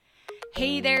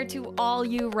Hey there to all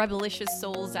you rebellious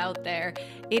souls out there.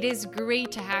 It is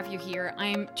great to have you here.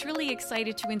 I'm truly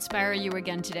excited to inspire you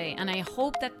again today, and I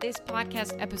hope that this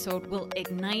podcast episode will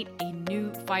ignite a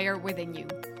new fire within you.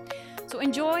 So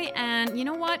enjoy, and you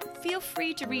know what? Feel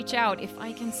free to reach out if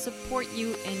I can support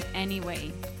you in any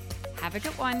way. Have a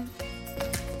good one.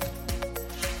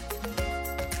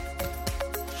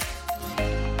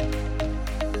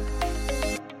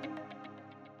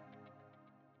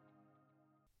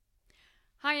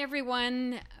 Hi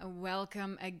everyone,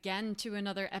 welcome again to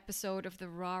another episode of the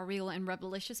Raw, Real, and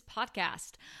Rebellious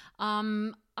podcast.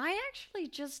 I actually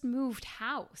just moved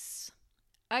house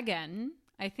again.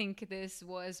 I think this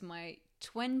was my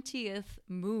 20th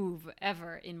move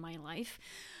ever in my life.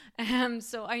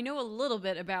 So I know a little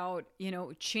bit about,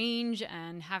 change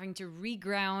and having to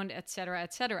reground, etc.,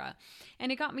 etc.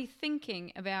 And it got me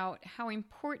thinking about how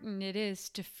important it is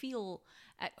to feel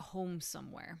at home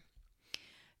somewhere.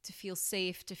 To feel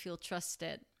safe, to feel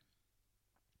trusted.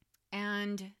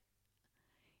 And,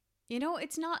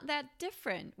 it's not that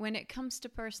different when it comes to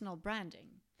personal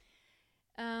branding.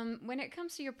 When it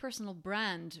comes to your personal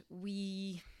brand,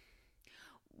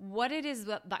 what it is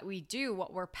that we do,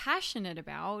 what we're passionate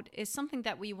about, is something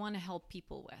that we want to help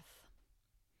people with.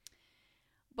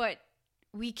 But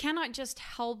we cannot just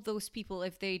help those people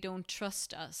if they don't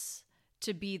trust us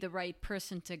to be the right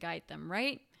person to guide them,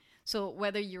 right? So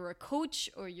whether you're a coach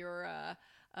or you're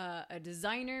a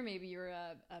designer, maybe you're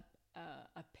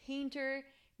a painter,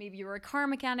 maybe you're a car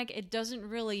mechanic, it doesn't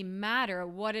really matter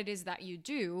what it is that you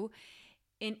do.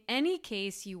 In any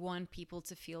case, you want people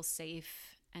to feel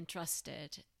safe and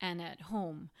trusted and at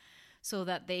home so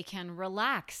that they can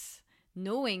relax,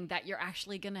 knowing that you're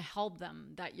actually going to help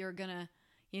them, that you're going to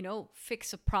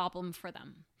fix a problem for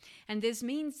them. And this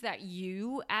means that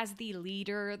you, as the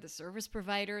leader, the service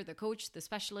provider, the coach, the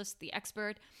specialist, the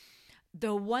expert,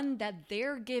 the one that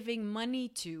they're giving money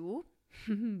to,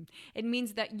 it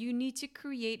means that you need to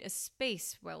create a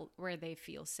space where they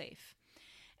feel safe.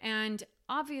 And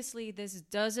obviously, this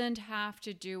doesn't have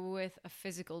to do with a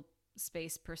physical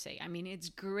space per se. I mean, it's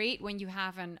great when you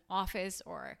have an office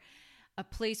or a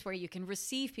place where you can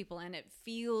receive people and it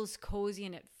feels cozy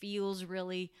and it feels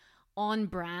really on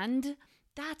brand.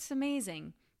 That's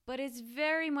amazing. But it's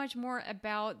very much more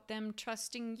about them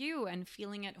trusting you and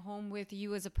feeling at home with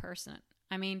you as a person.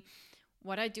 I mean,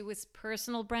 what I do is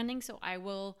personal branding, so I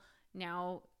will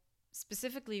now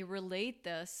specifically relate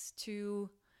this to,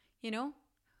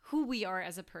 who we are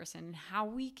as a person and how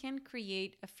we can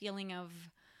create a feeling of,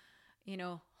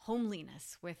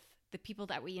 homeliness with the people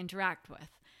that we interact with.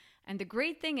 And the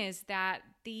great thing is that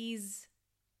these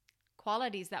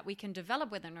qualities that we can develop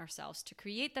within ourselves to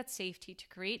create that safety, to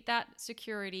create that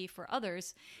security for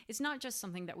others, is not just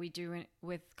something that we do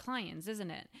with clients,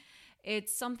 isn't it?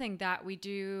 It's something that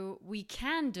we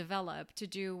can develop to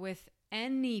do with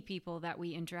any people that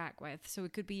we interact with. So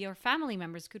it could be our family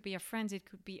members, it could be our friends, it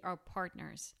could be our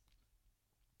partners.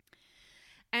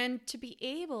 And to be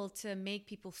able to make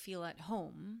people feel at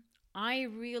home, I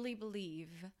really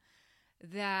believe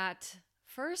that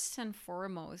first and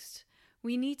foremost,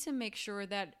 we need to make sure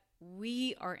that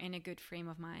we are in a good frame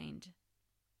of mind.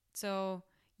 So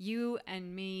you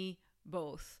and me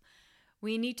both.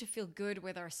 We need to feel good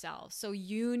with ourselves. So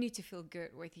you need to feel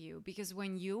good with you, because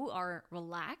when you are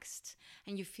relaxed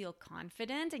and you feel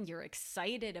confident and you're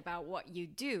excited about what you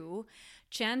do,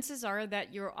 chances are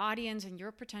that your audience and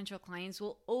your potential clients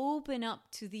will open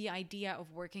up to the idea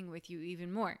of working with you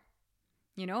even more.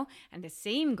 And the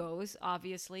same goes,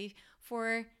 obviously,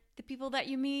 for the people that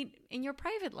you meet in your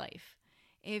private life.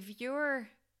 If you're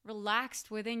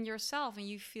relaxed within yourself and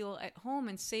you feel at home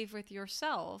and safe with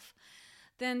yourself,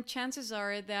 then chances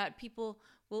are that people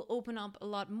will open up a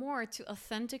lot more to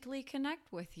authentically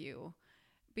connect with you,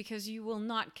 because you will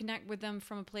not connect with them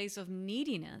from a place of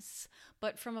neediness,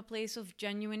 but from a place of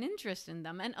genuine interest in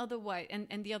them, and otherwise,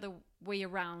 and the other way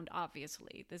around,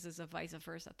 obviously. This is a vice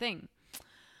versa thing.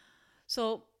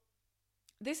 So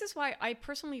this is why I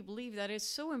personally believe that it's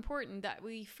so important that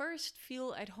we first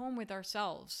feel at home with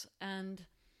ourselves. And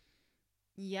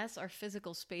yes, our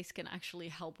physical space can actually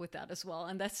help with that as well.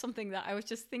 And that's something that I was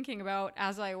just thinking about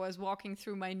as I was walking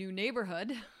through my new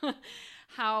neighborhood,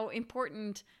 how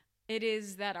important it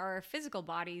is that our physical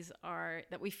bodies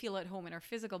that we feel at home in our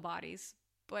physical bodies,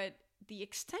 but the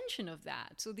extension of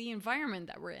that, so the environment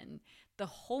that we're in, the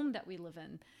home that we live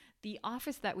in, the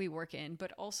office that we work in,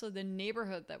 but also the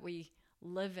neighborhood that we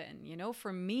live in.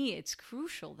 For me, it's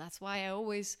crucial. That's why I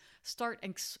always start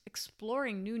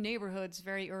exploring new neighborhoods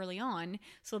very early on,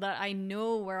 so that I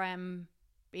know where I'm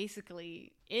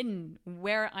basically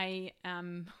where I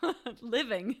am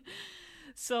living.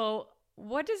 So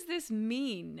what does this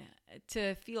mean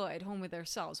to feel at home with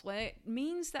ourselves? Well, it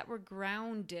means that we're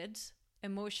grounded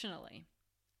emotionally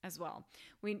as well.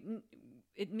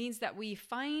 It means that we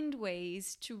find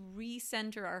ways to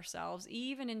recenter ourselves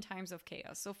even in times of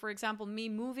chaos. So for example, me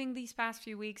moving these past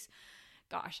few weeks,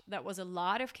 gosh, that was a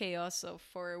lot of chaos. So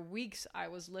for weeks I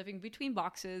was living between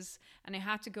boxes, and I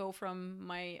had to go from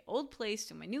my old place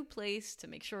to my new place to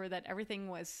make sure that everything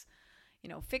was,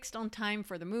 fixed on time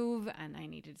for the move, and I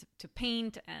needed to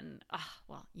paint, and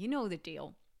well, you know the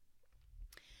deal.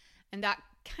 And that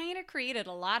kind of created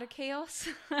a lot of chaos.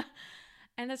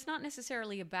 And that's not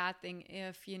necessarily a bad thing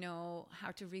if you know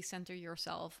how to recenter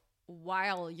yourself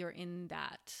while you're in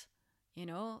that,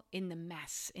 in the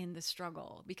mess, in the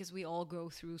struggle, because we all go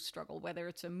through struggle, whether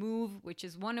it's a move, which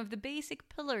is one of the basic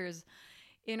pillars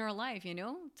in our life,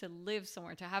 to live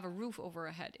somewhere, to have a roof over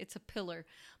our head. It's a pillar.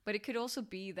 But it could also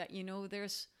be that,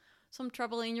 there's some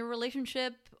trouble in your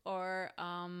relationship or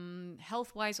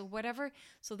health-wise or whatever.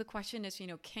 So the question is,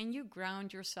 can you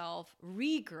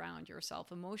re-ground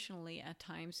yourself emotionally at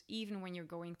times, even when you're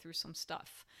going through some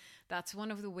stuff? That's one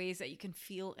of the ways that you can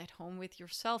feel at home with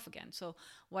yourself again. So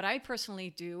what I personally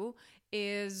do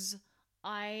is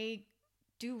I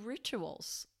do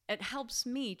rituals. It helps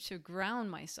me to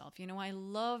ground myself. I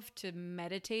love to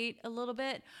meditate a little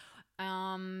bit.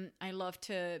 I love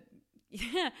to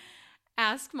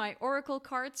ask my oracle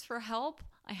cards for help.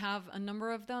 I have a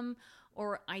number of them.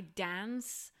 Or I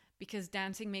dance, because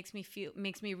dancing makes me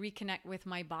reconnect with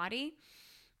my body.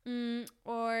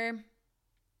 I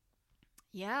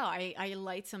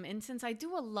light some incense. I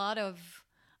do a lot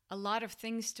of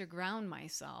things to ground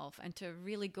myself and to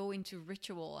really go into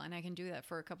ritual, and I can do that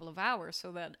for a couple of hours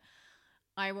so that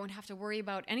I won't have to worry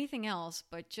about anything else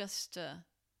but just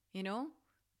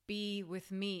be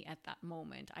with me at that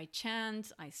moment. I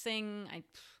chant, I sing,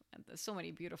 there's so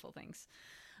many beautiful things.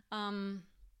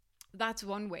 That's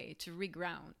one way to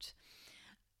reground.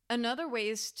 Another way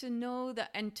is to know that,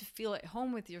 and to feel at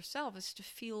home with yourself, is to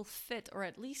feel fit, or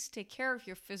at least take care of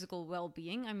your physical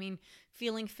well-being. I mean,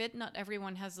 feeling fit, not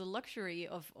everyone has the luxury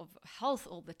of health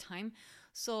all the time.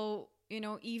 So,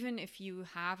 even if you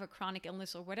have a chronic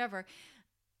illness or whatever,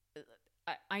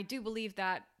 I do believe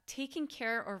that taking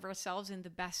care of ourselves in the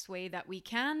best way that we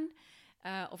can,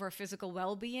 of our physical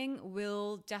well-being,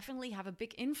 will definitely have a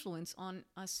big influence on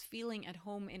us feeling at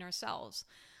home in ourselves.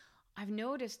 I've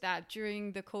noticed that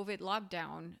during the COVID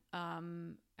lockdown,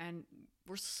 and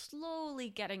we're slowly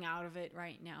getting out of it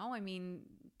right now. I mean,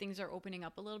 things are opening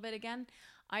up a little bit again.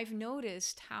 I've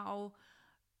noticed how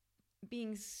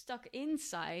being stuck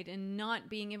inside and not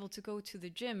being able to go to the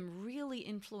gym really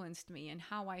influenced me and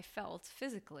how I felt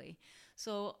physically.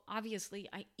 So obviously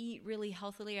I eat really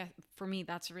healthily. For me,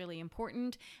 that's really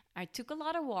important. I took a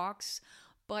lot of walks,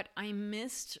 but I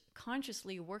missed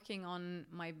consciously working on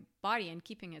my body and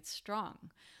keeping it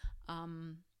strong.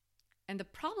 And the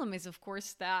problem is, of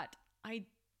course, that I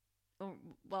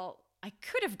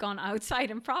could have gone outside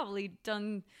and probably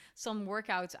done some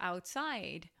workouts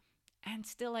outside, and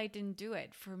still I didn't do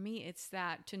it. For me, it's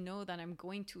that to know that I'm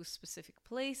going to a specific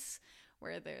place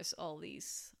where there's all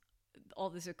this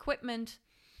equipment.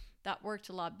 That worked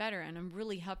a lot better, and I'm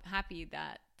really happy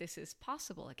that this is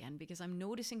possible again, because I'm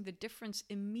noticing the difference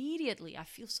immediately. I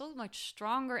feel so much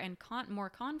stronger and more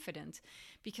confident,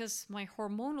 because my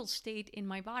hormonal state in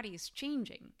my body is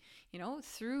changing,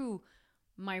 through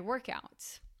my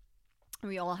workouts.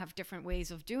 We all have different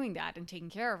ways of doing that and taking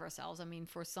care of ourselves. I mean,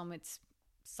 for some it's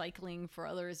cycling, for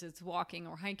others it's walking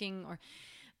or hiking, or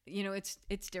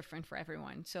it's different for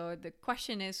everyone. So the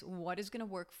question is, what is going to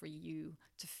work for you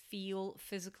to feel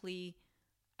physically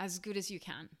as good as you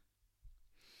can?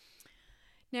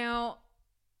 Now,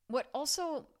 what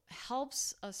also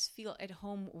helps us feel at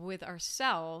home with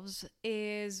ourselves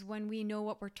is when we know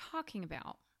what we're talking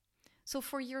about. So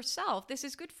for yourself, this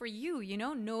is good for you,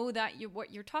 know that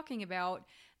what you're talking about,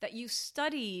 that you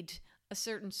studied a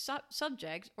certain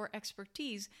subject or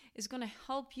expertise, is going to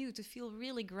help you to feel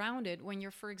really grounded when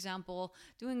you're, for example,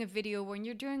 doing a video, when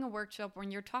you're doing a workshop,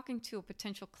 when you're talking to a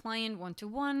potential client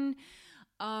one-to-one.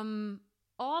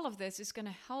 All of this is going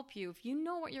to help you. If you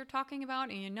know what you're talking about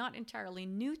and you're not entirely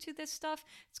new to this stuff,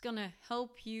 it's going to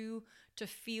help you to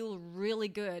feel really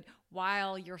good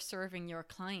while you're serving your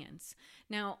clients.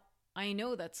 Now, I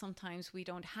know that sometimes we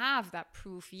don't have that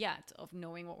proof yet of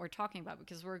knowing what we're talking about,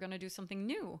 because we're going to do something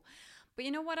new. But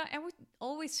you know what? I would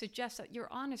always suggest that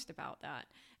you're honest about that,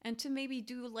 and to maybe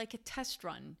do like a test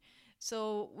run.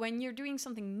 So when you're doing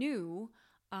something new,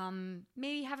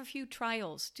 maybe have a few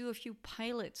trials, do a few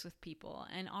pilots with people,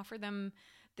 and offer them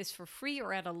this for free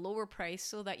or at a lower price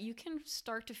so that you can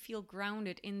start to feel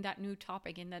grounded in that new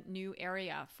topic, in that new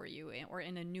area for you, or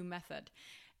in a new method.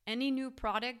 Any new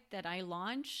product that I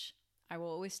launch, I will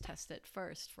always test it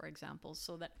first, for example,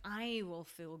 so that I will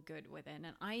feel good with it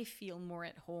and I feel more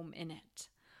at home in it.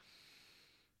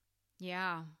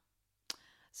 Yeah.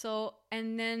 So,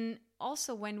 and then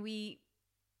also when we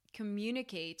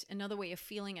communicate, another way of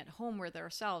feeling at home with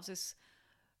ourselves is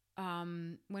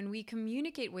when we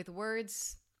communicate with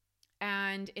words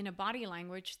and in a body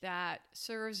language that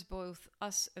serves both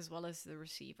us as well as the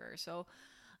receiver. So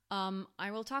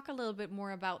I will talk a little bit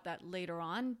more about that later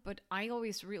on, but I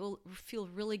always feel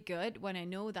really good when I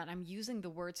know that I'm using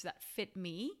the words that fit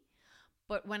me,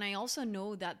 but when I also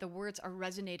know that the words are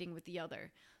resonating with the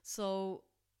other. So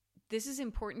this is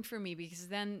important for me because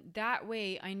then that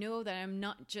way I know that I'm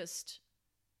not just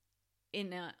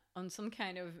on some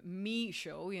kind of me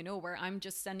show, where I'm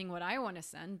just sending what I want to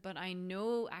send, but I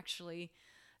know actually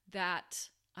that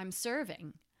I'm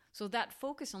serving. So that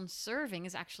focus on serving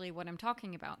is actually what I'm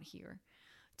talking about here.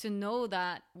 To know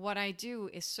that what I do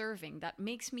is serving, that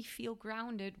makes me feel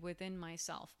grounded within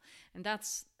myself. And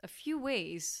that's a few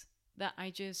ways that I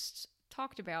just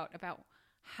talked about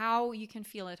how you can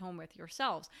feel at home with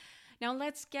yourselves. Now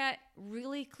let's get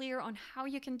really clear on how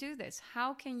you can do this.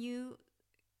 How can you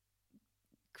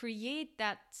create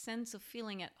that sense of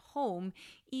feeling at home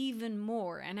even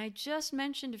more? And I just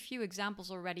mentioned a few examples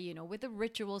already, with the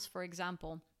rituals, for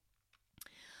example.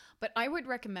 But I would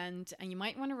recommend, and you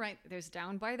might want to write this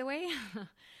down, by the way,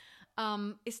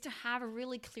 is to have a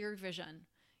really clear vision.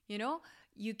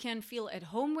 You can feel at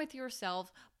home with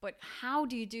yourself, but how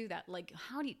do you do that? Like,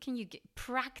 can you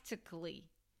practically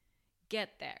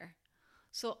get there?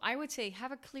 So I would say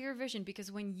have a clear vision,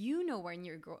 because when you know where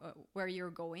you're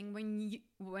going,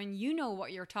 when you know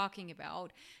what you're talking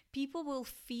about, people will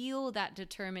feel that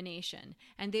determination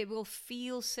and they will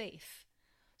feel safe.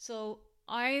 So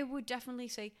I would definitely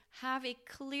say have a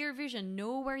clear vision,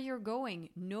 know where you're going,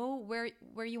 know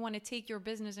where you want to take your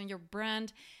business and your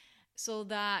brand, so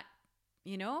that,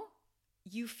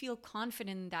 you feel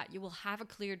confident that you will have a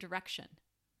clear direction.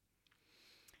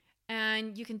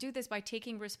 And you can do this by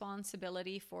taking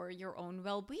responsibility for your own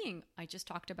well-being. I just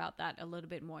talked about that a little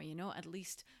bit more, at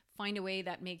least find a way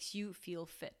that makes you feel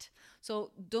fit.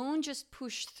 So don't just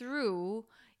push through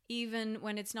even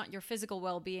when it's not your physical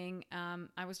well-being.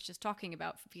 I was just talking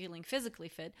about feeling physically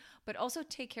fit, but also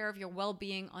take care of your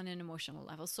well-being on an emotional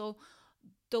level. So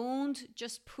don't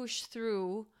just push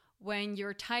through when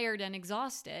you're tired and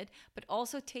exhausted, but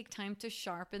also take time to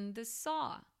sharpen the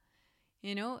saw.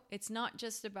 It's not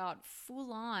just about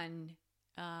full-on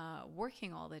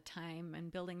working all the time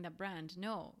and building the brand.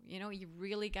 No, you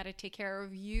really got to take care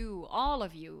of you, all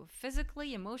of you,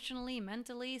 physically, emotionally,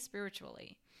 mentally,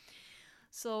 spiritually.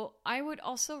 So I would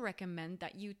also recommend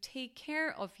that you take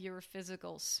care of your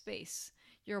physical space,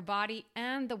 your body,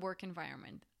 and the work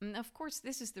environment. And of course,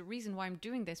 this is the reason why I'm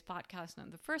doing this podcast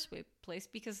in the first place,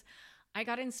 because I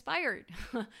got inspired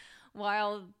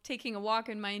while taking a walk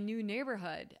in my new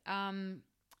neighborhood. And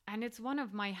it's one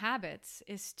of my habits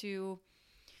is to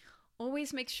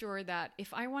always make sure that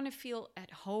if I want to feel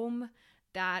at home,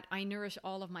 that I nourish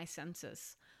all of my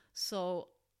senses. So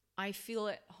I feel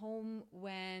at home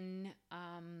when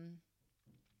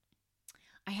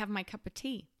I have my cup of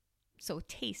tea. So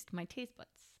my taste buds.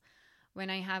 When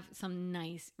I have some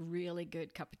nice, really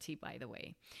good cup of tea, by the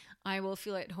way. I will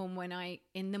feel at home when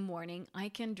in the morning, I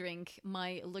can drink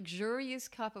my luxurious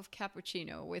cup of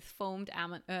cappuccino with foamed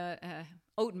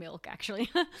oat milk, actually.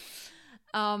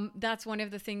 That's one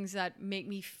of the things that make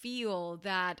me feel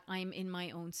that I'm in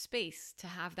my own space, to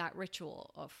have that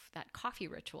ritual of that coffee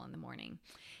ritual in the morning.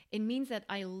 It means that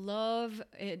I love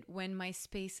it when my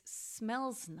space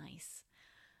smells nice.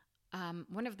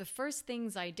 One of the first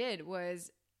things I did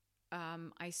was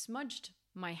I smudged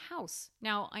my house.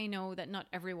 Now, I know that not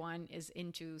everyone is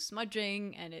into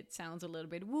smudging and it sounds a little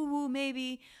bit woo-woo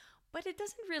maybe, but it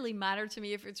doesn't really matter to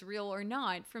me if it's real or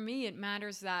not. For me, it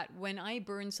matters that when I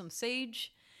burn some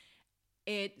sage,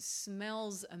 it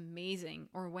smells amazing.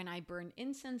 Or when I burn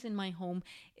incense in my home,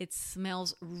 it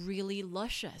smells really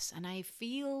luscious and I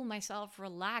feel myself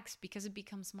relax because it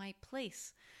becomes my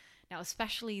place. Now,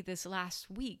 especially this last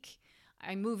week,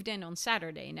 I moved in on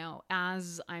Saturday. Now,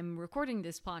 as I'm recording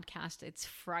this podcast, it's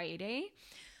Friday.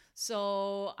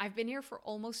 So I've been here for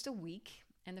almost a week.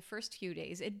 And the first few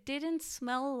days, it didn't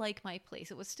smell like my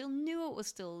place. It was still new. It was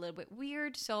still a little bit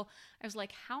weird. So I was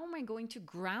like, how am I going to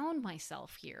ground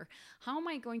myself here? How am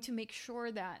I going to make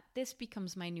sure that this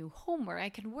becomes my new home where I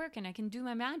can work and I can do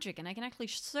my magic and I can actually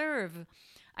serve?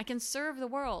 I can serve the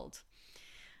world.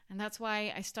 And that's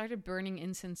why I started burning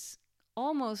incense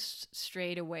almost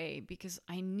straight away because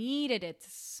I needed it to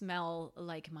smell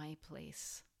like my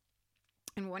place.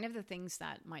 And one of the things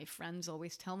that my friends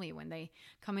always tell me when they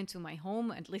come into my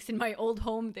home, at least in my old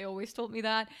home, they always told me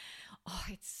that, oh,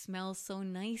 it smells so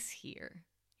nice here,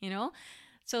 you know?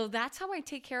 So that's how I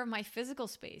take care of my physical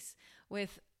space,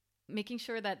 with making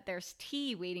sure that there's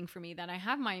tea waiting for me, that I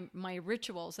have my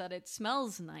rituals, that it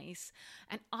smells nice,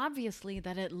 and obviously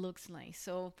that it looks nice.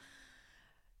 So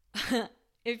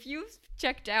if you've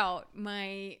checked out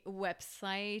my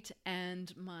website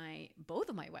and both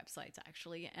of my websites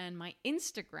actually, and my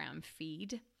Instagram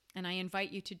feed, and I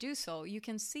invite you to do so, you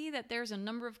can see that there's a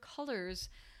number of colors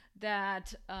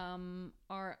that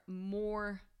are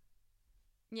more,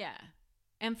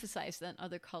 emphasized than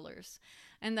other colors.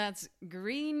 And that's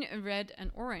green, red,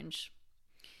 and orange.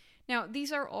 Now,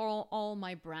 these are all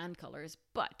my brand colors,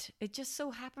 but it just so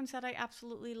happens that I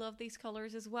absolutely love these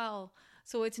colors as well.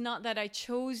 So it's not that I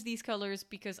chose these colors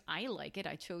because I like it.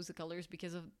 I chose the colors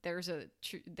because there's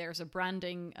a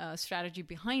branding strategy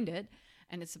behind it,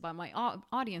 and it's about my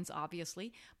audience,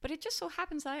 obviously. But it just so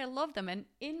happens that I love them, and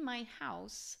in my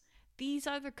house, these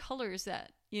are the colors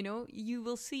that you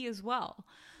will see as well.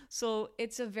 So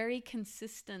it's a very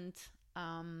consistent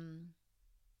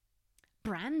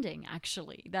branding,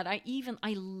 actually, that I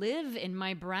live in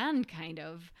my brand kind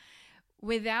of,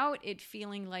 without it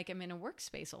feeling like I'm in a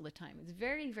workspace all the time. It's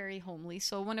very, very homely.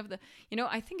 So one of the,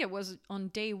 I think it was on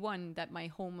day one that my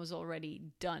home was already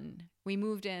done. I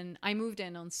moved in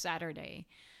on Saturday,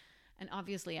 and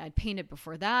obviously I'd painted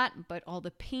before that, but all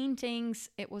the paintings,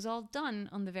 it was all done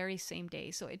on the very same day.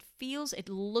 So it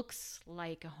looks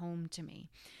like a home to me.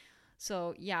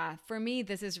 So yeah, for me,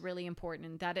 this is really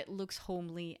important, that it looks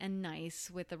homely and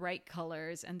nice with the right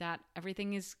colors, and that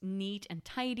everything is neat and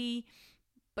tidy,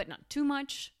 but not too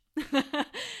much.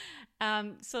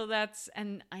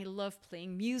 And I love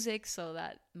playing music so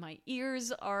that my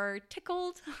ears are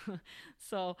tickled.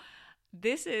 So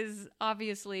this is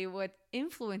obviously what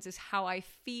influences how I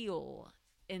feel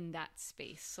in that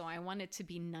space. So I want it to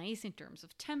be nice in terms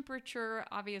of temperature,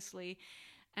 obviously,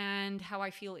 and how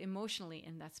I feel emotionally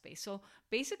in that space. So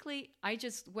basically, I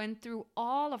just went through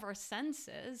all of our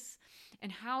senses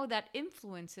and how that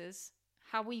influences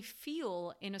how we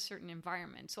feel in a certain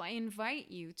environment. So I invite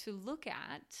you to look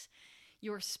at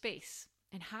your space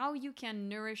and how you can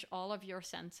nourish all of your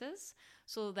senses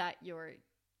so that your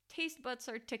taste buds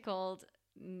are tickled,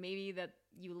 maybe that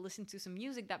you listen to some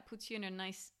music that puts you in a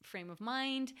nice frame of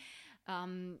mind.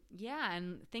 And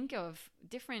think of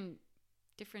different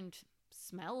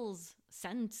smells,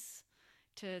 scents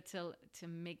to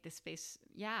make the space,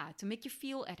 to make you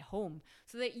feel at home,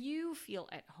 so that you feel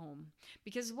at home.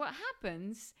 Because what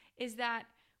happens is that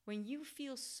when you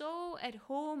feel so at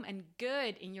home and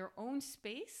good in your own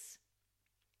space,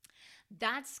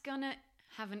 that's gonna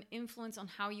have an influence on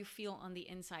how you feel on the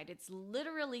inside. It's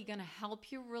literally gonna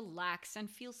help you relax and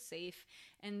feel safe,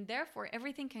 and therefore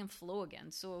everything can flow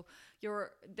again. So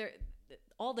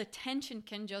all the tension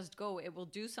can just go. It will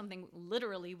do something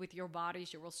literally with your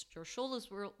bodies. Your shoulders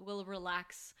will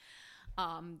relax.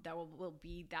 There will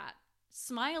be that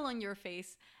smile on your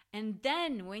face. And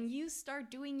then when you start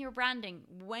doing your branding,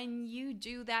 when you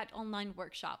do that online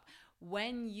workshop,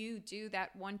 when you do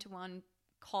that one-to-one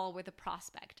call with a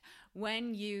prospect,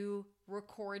 when you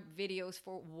record videos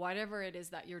for whatever it is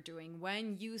that you're doing,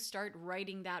 when you start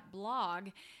writing that blog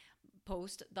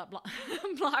post,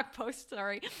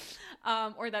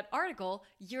 or that article,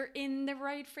 you're in the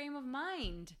right frame of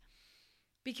mind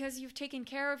because you've taken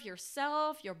care of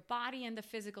yourself, your body, and the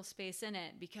physical space in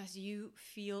it, because you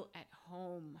feel at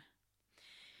home.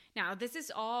 Now, this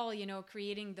is all,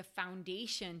 creating the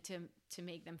foundation to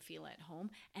make them feel at home.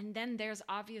 And then there's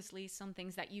obviously some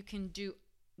things that you can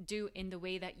do in the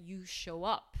way that you show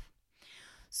up.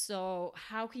 So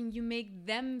how can you make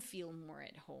them feel more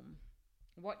at home?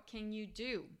 What can you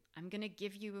do? I'm going to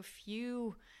give you a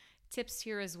few tips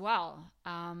here as well.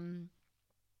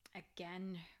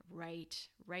 Again, write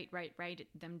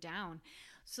them down.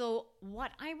 So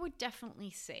what I would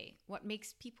definitely say, what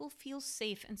makes people feel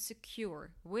safe and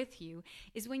secure with you,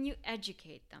 is when you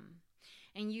educate them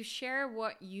and you share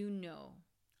what you know.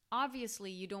 Obviously,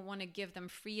 you don't want to give them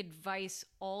free advice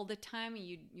all the time.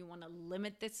 You want to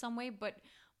limit this some way, but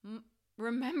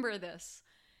remember this.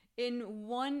 In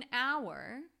 1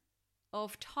 hour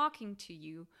of talking to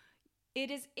you, it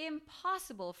is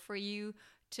impossible for you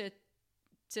to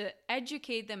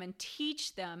educate them and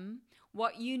teach them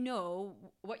what you know,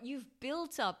 what you've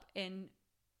built up in,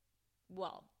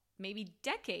 maybe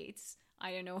decades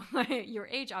I don't know your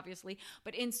age, obviously,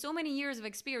 but in so many years of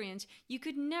experience, you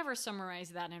could never summarize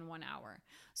that in 1 hour.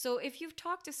 So if you've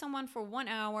talked to someone for 1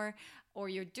 hour or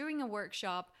you're doing a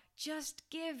workshop, just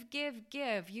give, give,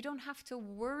 give. You don't have to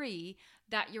worry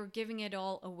that you're giving it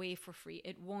all away for free.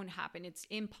 It won't happen. It's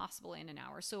impossible in an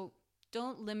hour. So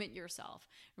don't limit yourself.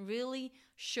 Really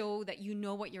show that you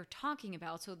know what you're talking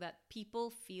about so that people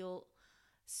feel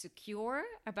secure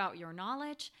about your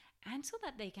knowledge and so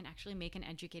that they can actually make an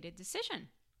educated decision.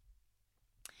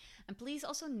 And please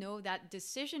also know that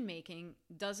decision making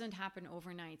doesn't happen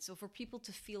overnight. So for people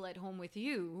to feel at home with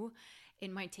you,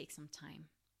 it might take some time.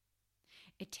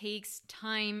 It takes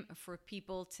time for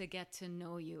people to get to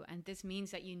know you. And this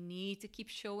means that you need to keep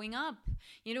showing up.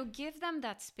 Give them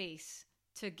that space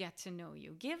to get to know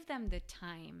you. Give them the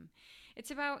time.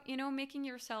 It's about, making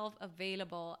yourself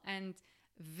available and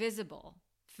visible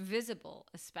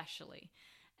especially.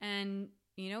 And,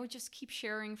 just keep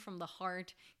sharing from the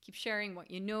heart. Keep sharing what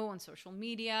you know on social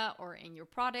media or in your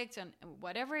products and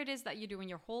whatever it is that you do in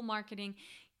your whole marketing.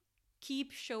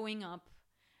 Keep showing up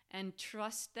and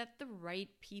trust that the right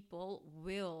people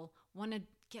will want to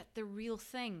get the real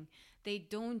thing. They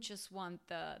don't just want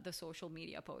the social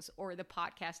media posts or the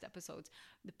podcast episodes.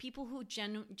 The people who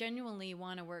genuinely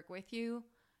want to work with you,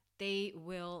 they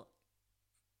will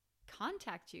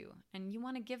contact you, and you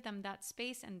want to give them that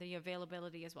space and the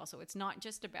availability as well. So it's not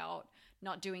just about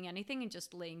not doing anything and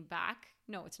just laying back.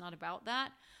 No, it's not about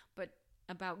that, but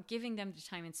about giving them the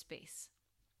time and space.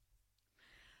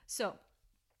 So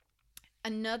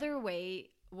another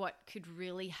way what could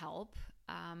really help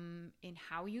in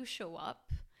how you show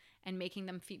up and making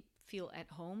them feel at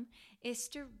home is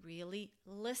to really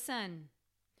listen.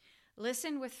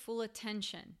 Listen with full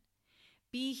attention.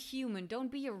 Be human. Don't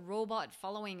be a robot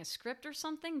following a script or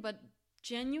something, but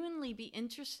genuinely be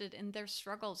interested in their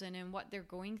struggles and in what they're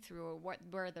going through or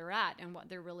where they're at and what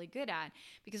they're really good at.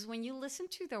 Because when you listen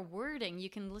to their wording, you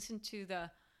can listen to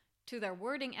their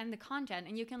wording and the content,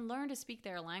 and you can learn to speak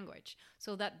their language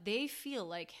so that they feel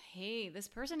like, hey, this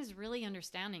person is really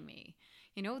understanding me.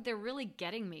 They're really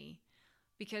getting me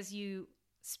because you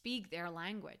speak their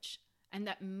language. And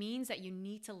that means that you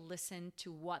need to listen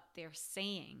to what they're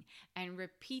saying and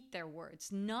repeat their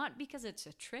words, not because it's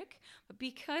a trick, but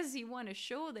because you want to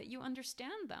show that you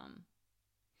understand them.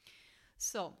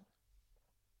 So,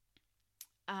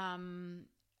 and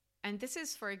this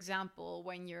is, for example,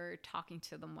 when you're talking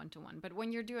to them one-to-one, but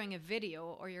when you're doing a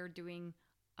video or you're doing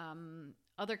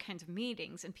other kinds of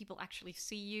meetings and people actually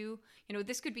see you,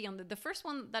 this could be on the first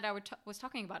one that I was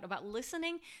talking about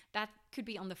listening, that could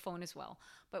be on the phone as well.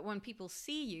 But when people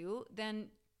see you, then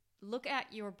look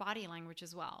at your body language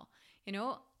as well.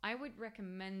 I would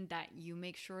recommend that you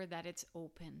make sure that it's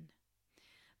open,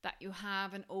 that you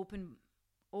have an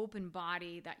open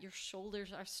body, that your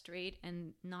shoulders are straight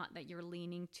and not that you're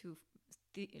leaning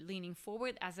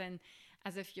forward as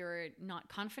if you're not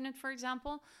confident, for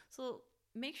example. So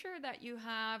make sure that you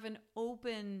have an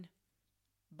open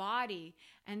body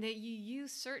and that you use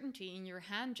certainty in your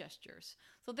hand gestures.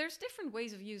 So there's different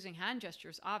ways of using hand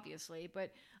gestures, obviously,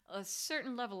 but a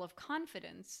certain level of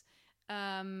confidence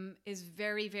is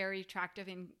very, very attractive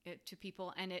to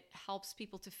people, and it helps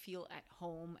people to feel at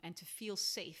home and to feel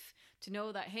safe, to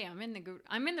know that, hey, I'm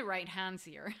in the right hands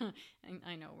here.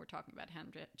 I know we're talking about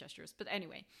hand gestures, but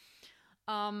anyway.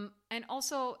 And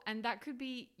that could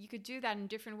be, you could do that in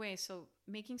different ways. So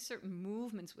making certain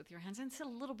movements with your hands, and it's a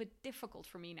little bit difficult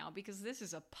for me now because this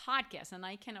is a podcast and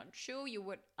I cannot show you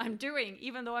what I'm doing,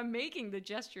 even though I'm making the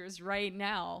gestures right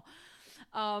now.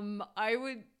 I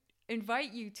would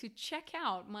invite you to check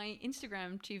out my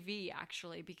Instagram TV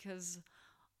actually, because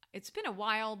it's been a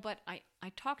while, but I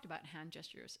talked about hand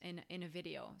gestures in a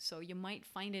video. So you might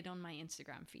find it on my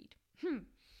Instagram feed.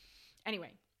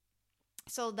 Anyway.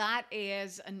 So that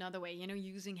is another way,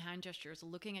 using hand gestures,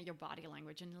 looking at your body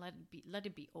language and let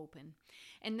it be open.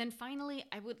 And then finally,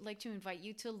 I would like to invite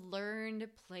you to learn to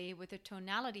play with the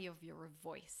tonality of your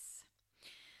voice.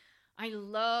 I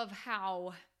love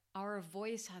how our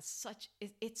voice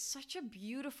it's such a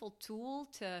beautiful tool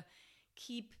to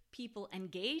keep people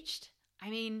engaged.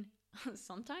 I mean,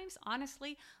 sometimes,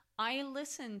 honestly, I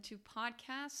listen to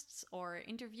podcasts or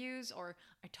interviews or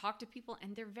I talk to people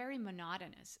and they're very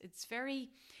monotonous. It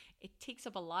takes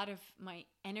up a lot of my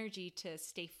energy to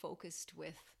stay focused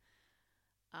with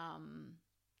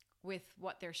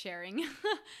what they're sharing.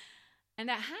 And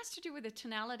that has to do with the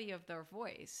tonality of their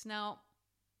voice. Now,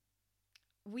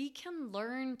 we can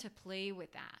learn to play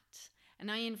with that. And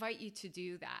I invite you to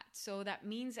do that. So that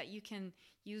means that you can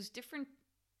use different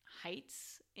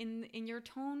heights in your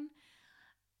tone.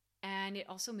 And it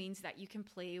also means that you can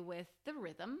play with the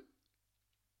rhythm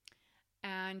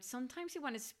And sometimes you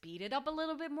want to speed it up a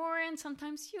little bit more, and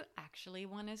sometimes you actually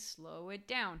want to slow it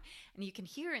down. And you can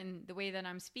hear in the way that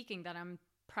I'm speaking that I'm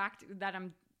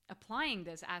applying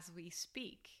this as we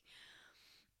speak.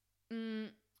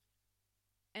 And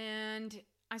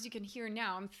as you can hear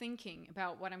now, I'm thinking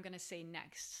about what I'm going to say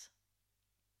next.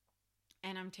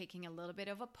 And I'm taking a little bit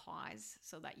of a pause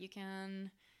so that you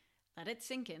can let it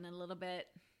sink in a little bit.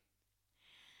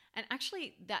 And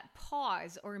actually, that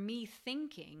pause, or me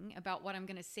thinking about what I'm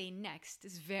going to say next,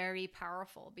 is very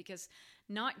powerful, because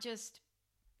not just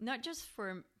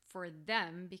for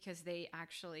them, because they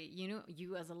actually,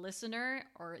 you as a listener,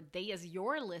 or they as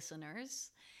your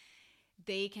listeners,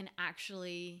 they can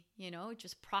actually,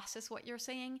 just process what you're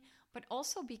saying, but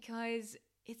also because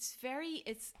it's very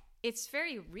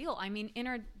real. I mean, in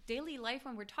our daily life,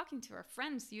 when we're talking to our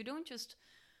friends, you don't just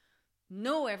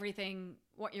know everything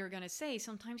what you're going to say.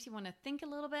 Sometimes you want to think a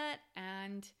little bit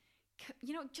and,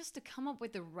 just to come up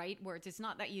with the right words. It's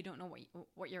not that you don't know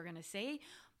what you're going to say,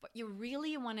 but you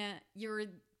really you're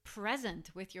present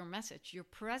with your message. You're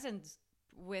present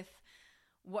with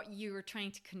what you're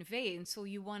trying to convey. And so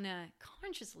you want to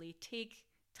consciously take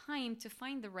time to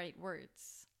find the right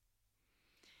words.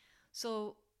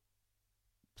 So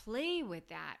play with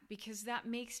that, because that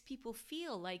makes people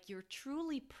feel like you're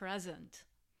truly present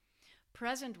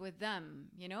with them,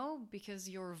 because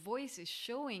your voice is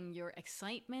showing your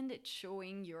excitement, it's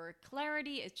showing your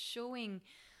clarity, it's showing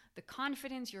the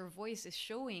confidence. Your voice is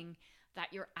showing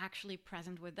that you're actually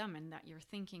present with them and that you're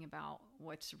thinking about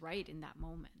what's right in that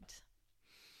moment.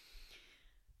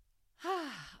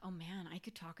 Oh man, I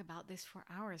could talk about this for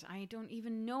hours. I don't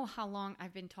even know how long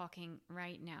I've been talking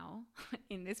right now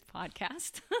in this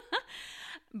podcast.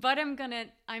 But I'm gonna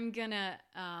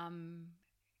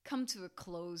come to a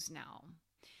close now.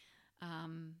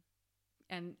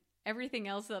 And everything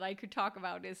else that I could talk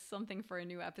about is something for a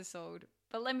new episode.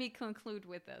 But let me conclude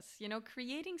with this.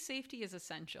 Creating safety is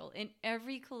essential in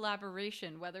every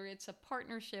collaboration, whether it's a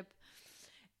partnership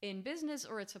in business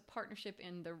or it's a partnership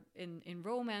in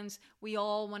romance. We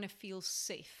all want to feel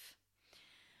safe.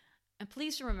 And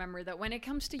please remember that when it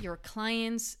comes to your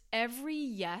clients, every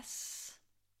yes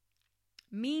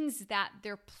means that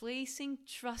they're placing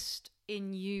trust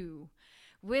in you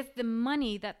with the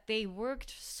money that they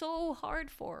worked so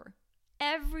hard for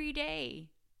every day.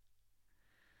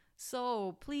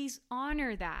 So please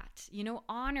honor that,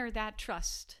 honor that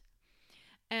trust.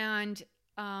 And,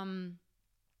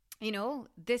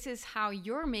 this is how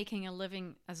you're making a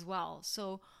living as well.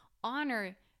 So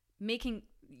honor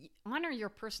your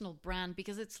personal brand,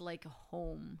 because it's like a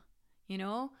home.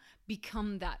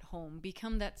 Become that home,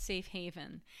 become that safe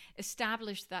haven,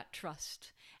 establish that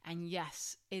trust. And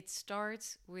yes, it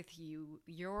starts with you,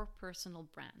 your personal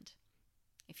brand.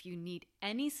 If you need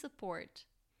any support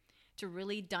to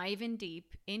really dive in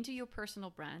deep into your personal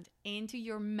brand, into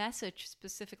your message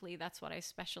specifically, that's what I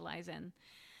specialize in,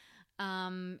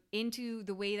 into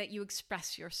the way that you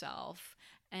express yourself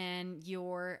and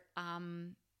your,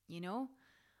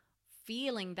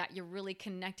 feeling that you're really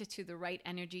connected to the right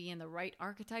energy and the right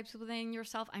archetypes within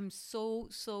yourself, I'm so,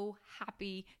 so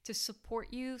happy to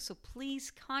support you. So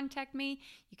please contact me.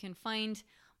 You can find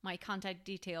my contact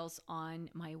details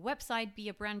on my website,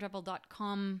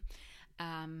 beabrandrebel.com.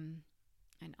 And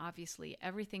obviously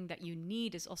everything that you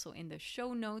need is also in the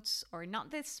show notes, or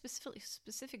not this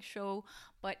specific show,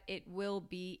 but it will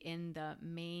be in the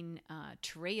main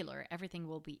trailer. Everything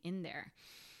will be in there.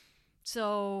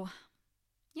 So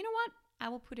you know what? I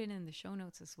will put it in the show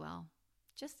notes as well.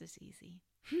 Just as easy.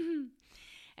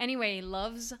 Anyway,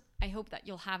 loves, I hope that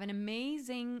you'll have an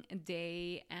amazing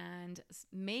day and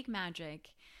make magic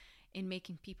in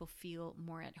making people feel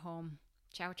more at home.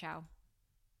 Ciao, ciao.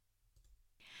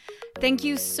 Thank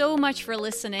you so much for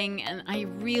listening, and I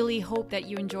really hope that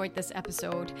you enjoyed this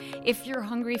episode. If you're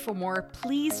hungry for more,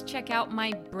 please check out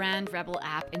my Brand Rebel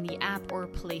app in the App or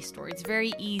Play Store. It's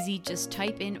very easy. Just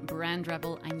type in Brand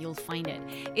Rebel and you'll find it.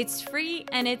 It's free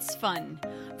and it's fun.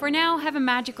 For now, have a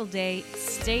magical day.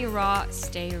 Stay raw,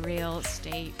 stay real,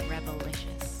 stay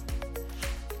rebelicious.